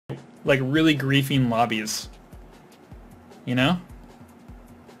like really griefing lobbies. You know?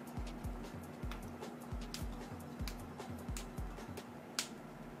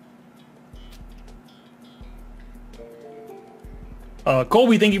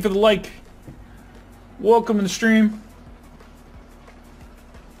 Colby, thank you for the like. Welcome to the stream.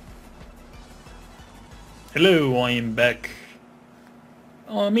 Hello, I am back.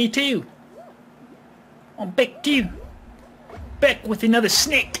 Oh, me too. I'm back too. Back with another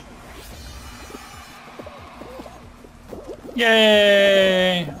snake.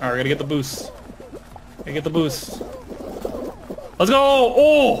 Yay! Alright, gotta get the boost. Gotta get the boost. Let's go!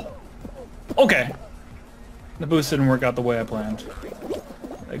 Oh! Okay. The boost didn't work out the way I planned.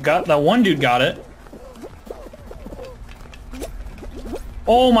 That one dude got it.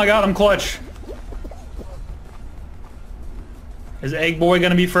 Oh my god, I'm clutch. Is Egg Boy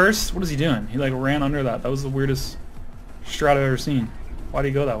gonna be first? What is he doing? He like ran under that. That was the weirdest strat I've ever seen. Why'd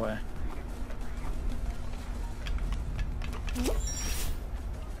he go that way?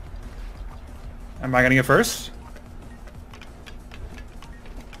 Am I gonna get first?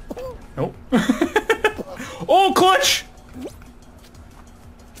 Nope. Oh, clutch!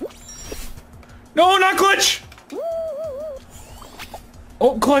 No, not clutch!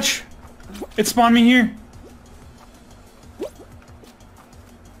 Oh, clutch! It spawned me here.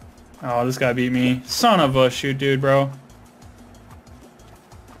 Oh, this guy beat me. Son of a shoot, dude, bro.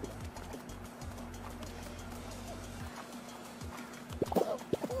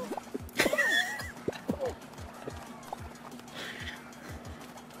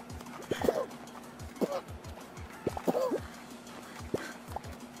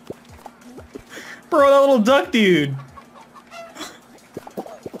 Bro, that little duck dude.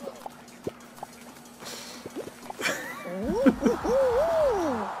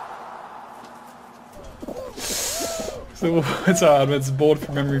 So what's up? It's bold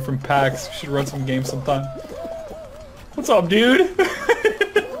from memory from PAX. We should run some games sometime. What's up, dude?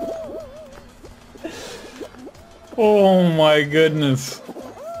 Oh my goodness.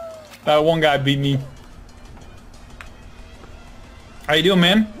 That one guy beat me. How you doing,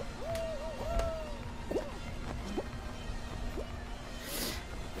 man?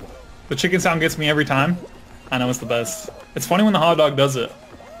 The chicken sound gets me every time. I know it's the best. It's funny when the hot dog does it.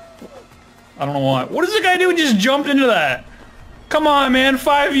 I don't know why. What does the guy do? He just jumped into that. Come on, man.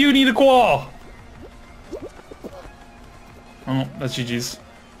 5 of you need a qual. Oh, that's GG's.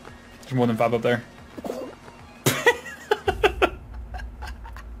 There's more than 5 up there.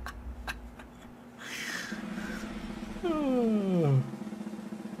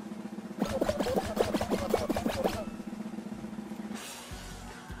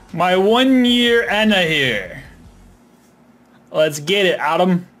 My 1 year Anna here. Let's get it,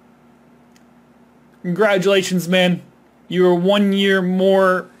 Adam. Congratulations, man. You are 1 year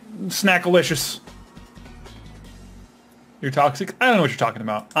more snackalicious. You're toxic? I don't know what you're talking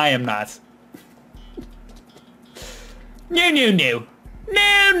about. I am not. No, no, no.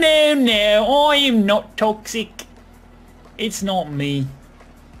 No, no, no. I am not toxic. It's not me.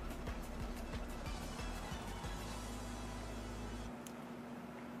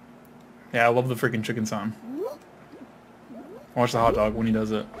 Yeah, I love the freaking chicken sound. Watch the hot dog when he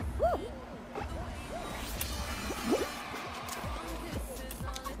does it.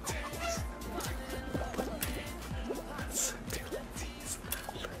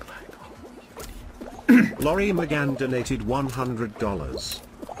 Laurie McGann donated $100.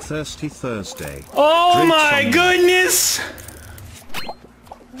 Thirsty Thursday. Oh my goodness!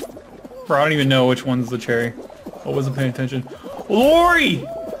 Bro, I don't even know which one's the cherry. I wasn't paying attention. Lori!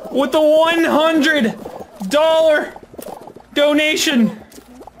 With the $100 donation!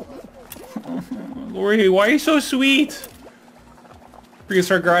 Lori, why are you so sweet? We're gonna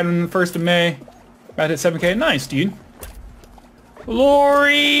start grinding the 1st of May. About to hit 7K. Nice, dude.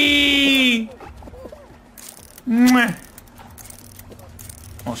 Lori! Mwah.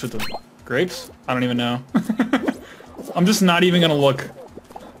 Oh shit, the grapes? I don't even know. I'm just not even gonna look.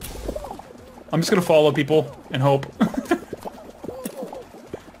 I'm just gonna follow people and hope.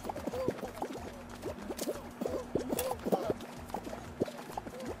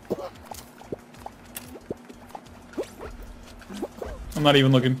 I'm not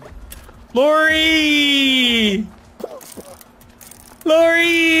even looking. Lori!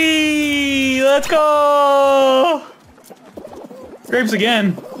 Lori! Let's go! Grapes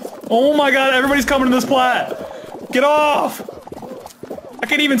again. Oh my god, everybody's coming to this plat. Get off! I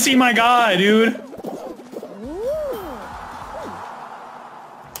can't even see my guy, dude.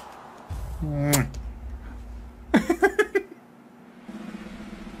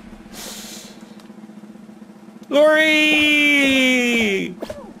 Lori!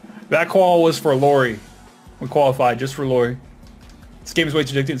 That qual was for Lori. We qualified just for Lori. This game is way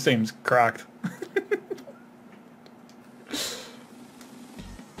too addicting. This game's cracked.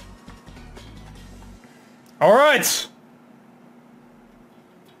 All right.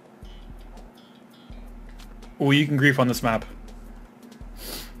 Oh, you can grief on this map.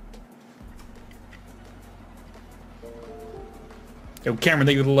 Yo, Cameron,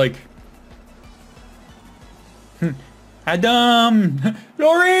 thank you for the like. Adam!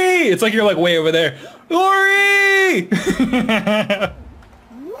 Lori! It's like you're like way over there. Lori!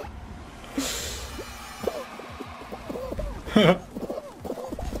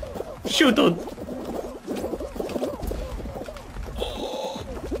 Shoot the...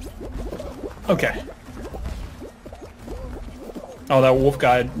 Okay. Oh, that wolf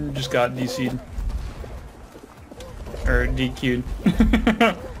guy just got DC'd. Or DQ'd.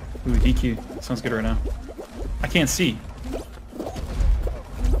 Ooh, DQ. Sounds good right now. I can't see.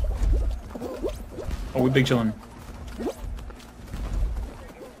 Oh, we big chillin'.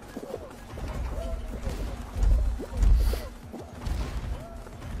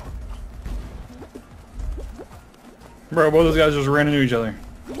 Bro, both those guys just ran into each other.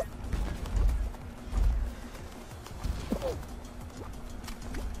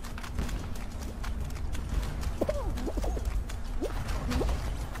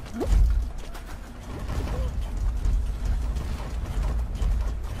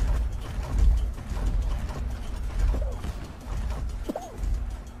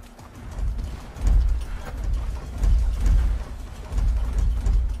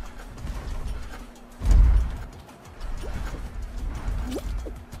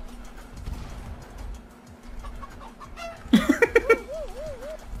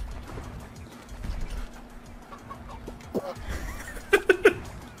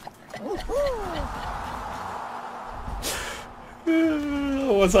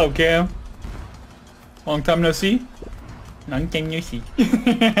 What's up, Cam? Long time no see? Long time no see.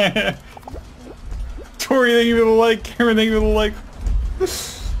 Tori, thank you for the like. Cameron, thank you for the like.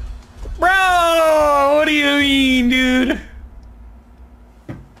 Bro, what do you mean, dude?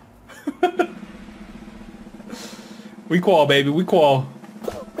 We qual, baby, we qual.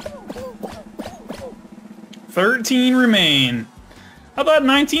 13 remain. I thought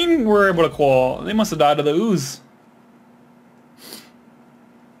 19 were able to qual. They must have died of the ooze.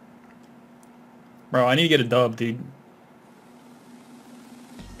 Bro, I need to get a dub, dude.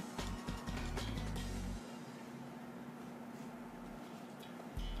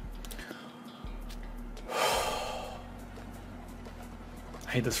 I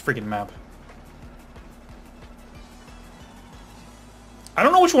hate this freaking map. I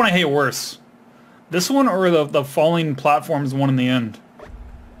don't know which one I hate worse. This one or the falling platforms one in the end.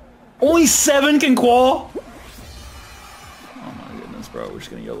 Only 7 can qual? Oh my goodness, bro. We're just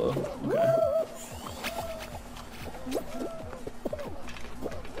gonna YOLO. Okay.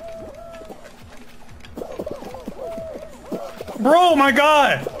 Bro, my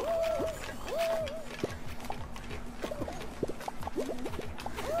God!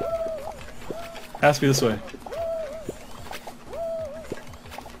 Has to be this way.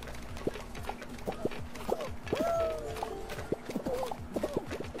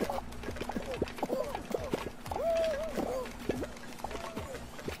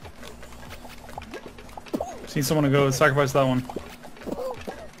 Need someone to go sacrifice that one.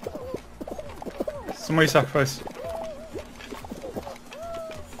 Somebody sacrifice.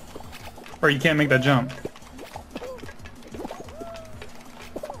 Or you can't make that jump.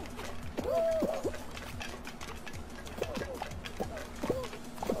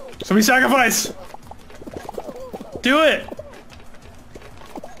 Somebody sacrifice! Do it!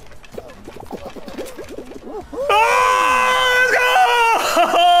 Oh, let's go!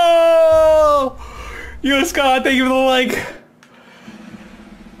 Yo, Scott, thank you for the like.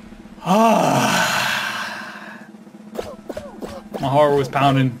 Ah. My heart was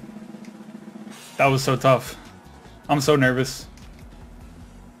pounding. That was so tough. I'm so nervous.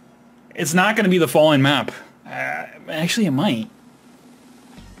 It's not going to be the falling map. Actually, it might.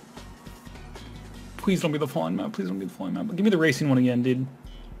 Please don't be the falling map. Please don't be the falling map. Give me the racing one again, dude.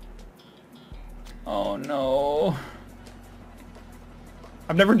 Oh, no.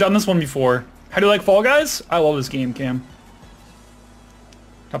 I've never done this one before. How do you like Fall Guys? I love this game, Cam.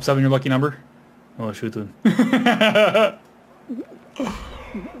 Top 7, your lucky number? Oh, shoot, dude.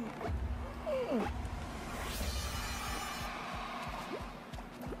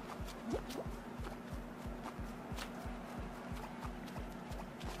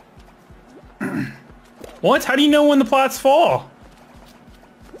 What? How do you know when the plats fall?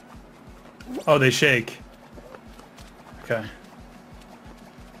 Oh, they shake. Okay.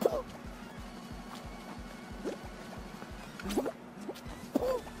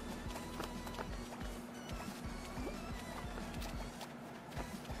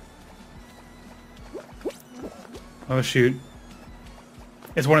 Oh shoot.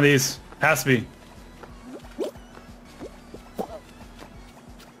 It's one of these. Has to be.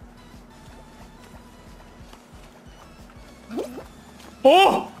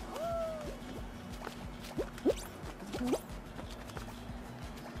 Oh!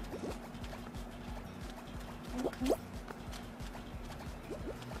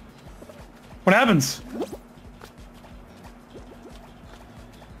 What happens?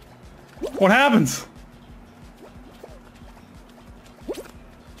 What happens?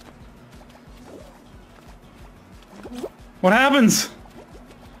 What happens?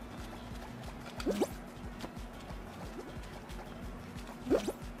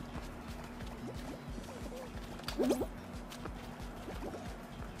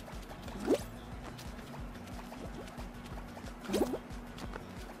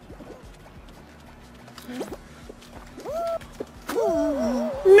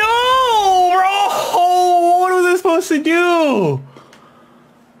 No, bro! What was I supposed to do?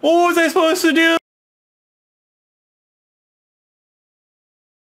 What was I supposed to do?